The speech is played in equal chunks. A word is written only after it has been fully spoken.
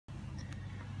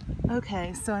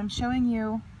Okay, so I'm showing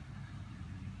you,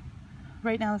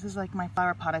 right now this is like my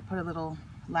flower pot. I put a little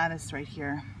lattice right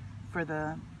here for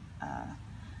the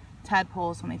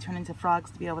tadpoles when they turn into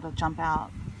frogs to be able to jump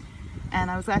out.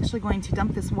 And I was actually going to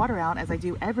dump this water out as I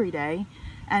do every day,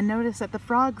 and notice that the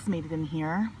frogs made it in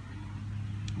here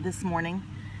this morning.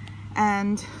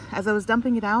 And as I was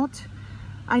dumping it out,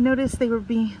 I noticed they were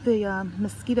the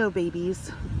mosquito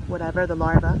babies, whatever, the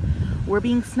larvae, were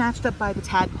being snatched up by the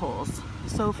tadpoles.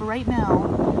 So for right now,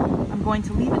 I'm going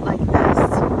to leave it like this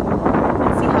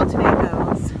and see how today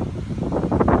goes.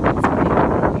 It's pretty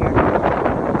cold here.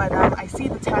 But I see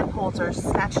the tadpoles are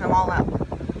snatching them all up,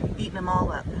 eating them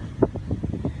all up.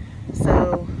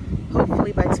 So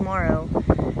hopefully by tomorrow,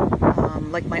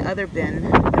 like my other bin,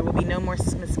 there will be no more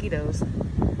mosquitoes.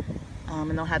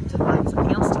 And they'll have to find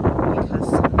something else to eat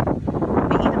because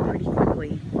they eat them pretty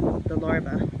quickly, the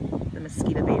larvae, the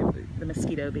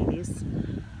mosquito babies.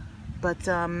 But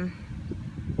so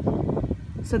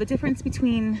the difference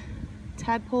between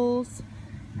tadpoles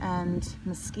and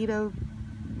mosquito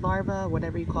larvae,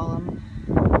 whatever you call them,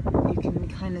 you can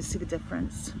kind of see the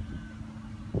difference.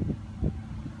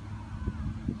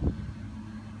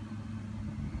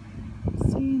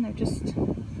 See, they're just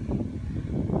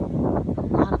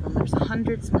there's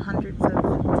hundreds and hundreds of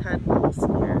tadpoles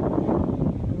here,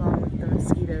 along with the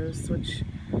mosquitoes, which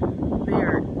they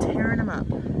are tearing them up.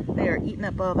 They are eating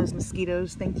up all those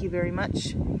mosquitoes. Thank you very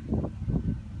much.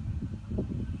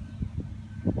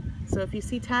 So if you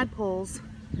see tadpoles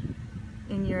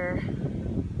in your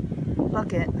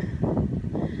bucket,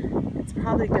 it's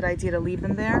probably a good idea to leave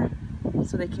them there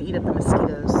so they can eat up the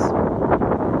mosquitoes.